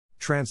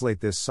Translate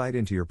this site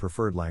into your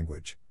preferred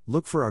language.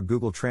 Look for our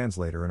Google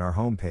Translator in our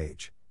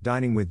homepage,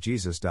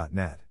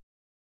 diningwithjesus.net.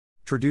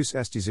 Traduce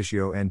este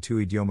sitio en tu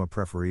idioma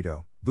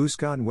preferido.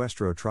 Busca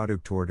nuestro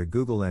traductor de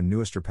Google en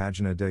nuestra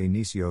página de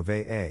inicio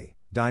va,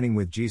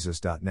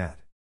 diningwithjesus.net.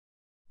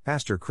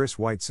 Pastor Chris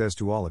White says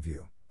to all of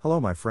you, hello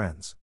my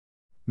friends.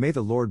 May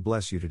the Lord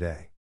bless you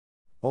today.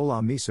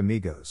 Hola mis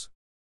amigos.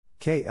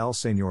 Que el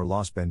Señor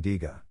los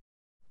bendiga.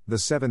 The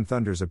seven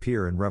thunders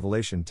appear in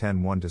Revelation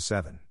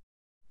 10:1-7.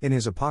 In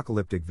his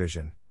apocalyptic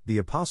vision, the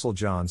Apostle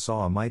John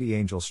saw a mighty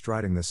angel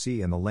striding the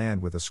sea and the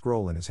land with a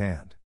scroll in his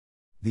hand.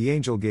 The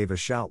angel gave a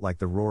shout like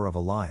the roar of a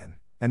lion,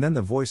 and then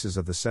the voices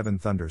of the seven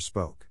thunders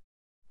spoke.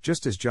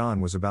 Just as John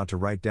was about to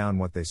write down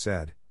what they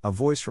said, a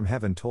voice from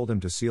heaven told him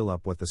to seal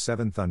up what the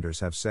seven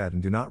thunders have said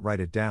and do not write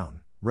it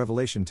down.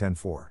 Revelation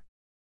 10:4.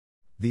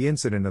 The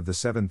incident of the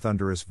seven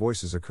thunderous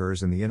voices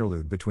occurs in the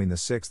interlude between the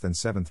sixth and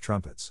seventh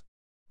trumpets.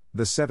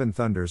 The seven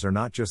thunders are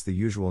not just the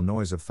usual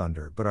noise of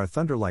thunder but are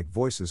thunder-like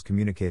voices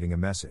communicating a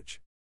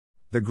message.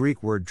 The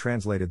Greek word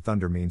translated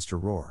thunder means to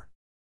roar.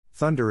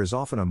 Thunder is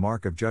often a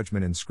mark of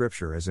judgment in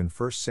Scripture, as in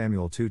 1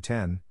 Samuel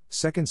 2:10,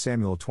 2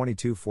 Samuel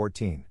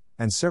 22:14,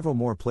 and several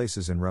more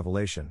places in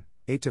Revelation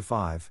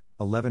 8-5,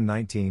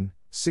 11:19,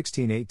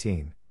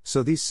 16:18.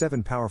 So these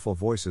seven powerful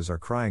voices are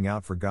crying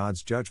out for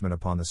God's judgment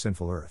upon the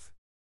sinful earth.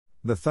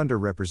 The thunder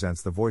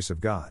represents the voice of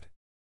God.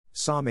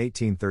 Psalm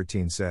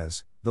 18:13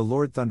 says, "The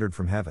Lord thundered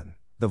from heaven,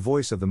 the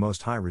voice of the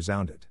Most High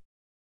resounded."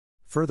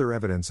 Further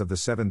evidence of the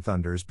seven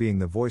thunders being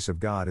the voice of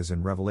God is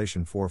in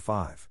Revelation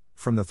 4:5.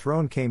 From the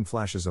throne came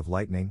flashes of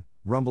lightning,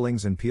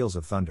 rumblings and peals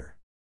of thunder.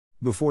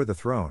 Before the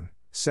throne,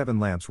 seven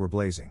lamps were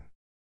blazing.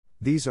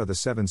 These are the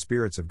seven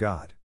spirits of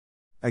God.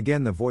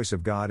 Again, the voice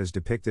of God is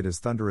depicted as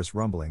thunderous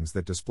rumblings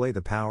that display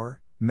the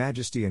power,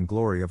 majesty and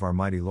glory of our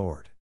mighty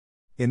Lord.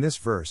 In this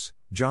verse,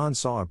 John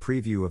saw a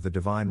preview of the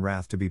divine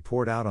wrath to be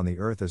poured out on the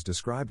earth as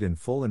described in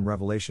full in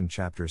Revelation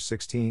chapters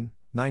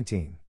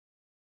 16-19.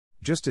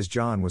 Just as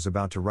John was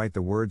about to write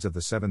the words of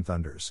the seven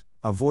thunders,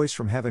 a voice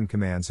from heaven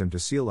commands him to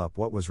seal up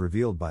what was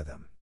revealed by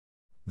them.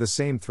 The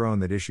same throne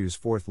that issues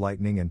forth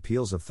lightning and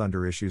peals of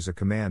thunder issues a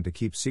command to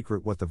keep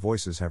secret what the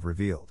voices have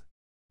revealed.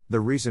 The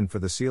reason for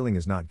the sealing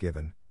is not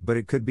given, but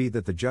it could be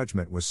that the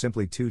judgment was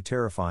simply too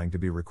terrifying to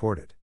be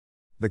recorded.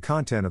 The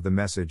content of the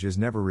message is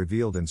never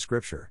revealed in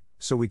Scripture,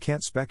 so we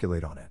can't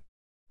speculate on it.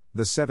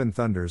 The seven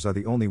thunders are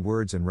the only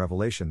words in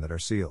Revelation that are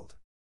sealed.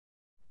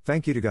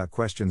 Thank you to Got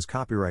Questions.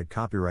 Copyright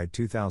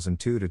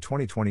 2002 to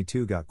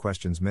 2022 Got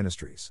Questions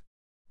Ministries.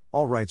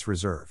 All rights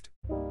reserved.